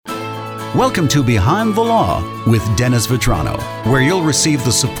Welcome to Behind the Law with Dennis Vetrano, where you'll receive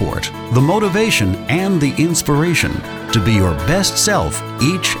the support, the motivation, and the inspiration to be your best self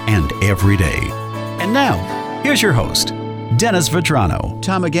each and every day. And now, here's your host, Dennis Vetrano.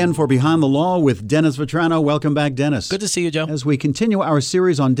 Time again for Behind the Law with Dennis Vetrano. Welcome back, Dennis. Good to see you, Joe. As we continue our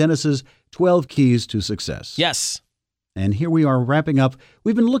series on Dennis's 12 Keys to Success. Yes. And here we are wrapping up.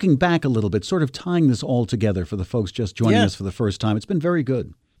 We've been looking back a little bit, sort of tying this all together for the folks just joining us for the first time. It's been very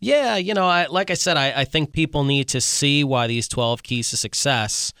good. Yeah, like I said, I think people need to see why these 12 keys to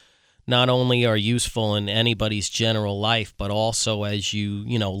success not only are useful in anybody's general life, but also as you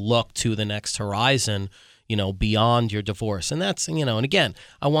look to the next horizon, beyond your divorce. And that's, and again,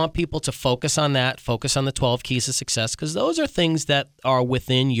 I want people to focus on that, focus on the 12 keys to success, because those are things that are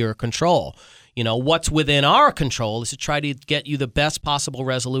within your control. What's within our control is to try to get you the best possible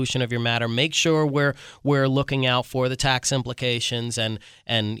resolution of your matter. Make sure we're looking out for the tax implications and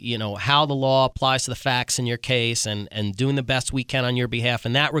how the law applies to the facts in your case and doing the best we can on your behalf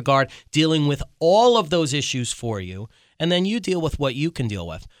in that regard, dealing with all of those issues for you, and then you deal with what you can deal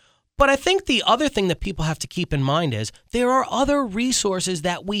with. But I think the other thing that people have to keep in mind is there are other resources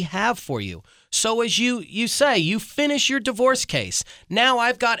that we have for you. So as you say, you finish your divorce case. Now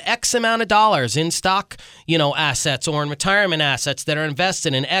I've got X amount of dollars in stock, assets or in retirement assets that are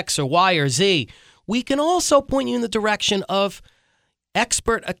invested in X or Y or Z. We can also point you in the direction of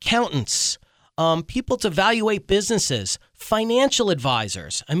expert accountants, people to evaluate businesses, financial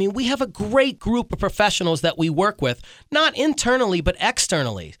advisors. I mean, we have a great group of professionals that we work with, not internally, but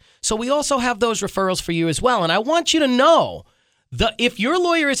externally. So we also have those referrals for you as well. And I want you to know if your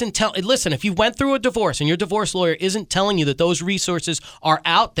lawyer isn't listen, if you went through a divorce and your divorce lawyer isn't telling you that those resources are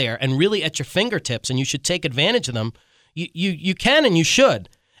out there and really at your fingertips and you should take advantage of them, you can and you should.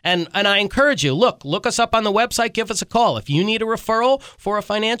 And I encourage you, look us up on the website, give us a call. If you need a referral for a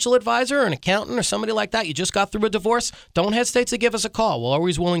financial advisor or an accountant or somebody like that, you just got through a divorce, don't hesitate to give us a call. We're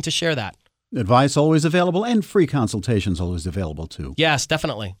always willing to share that. Advice always available and free consultations always available too. Yes,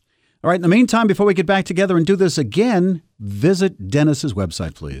 definitely. All right, in the meantime, before we get back together and do this again, visit Dennis's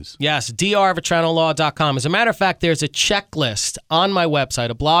website, please. Yes, drvetranolaw.com. As a matter of fact, there's a checklist on my website,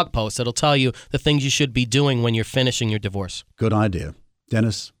 a blog post that'll tell you the things you should be doing when you're finishing your divorce. Good idea.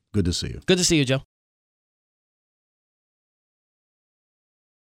 Dennis, good to see you. Good to see you, Joe.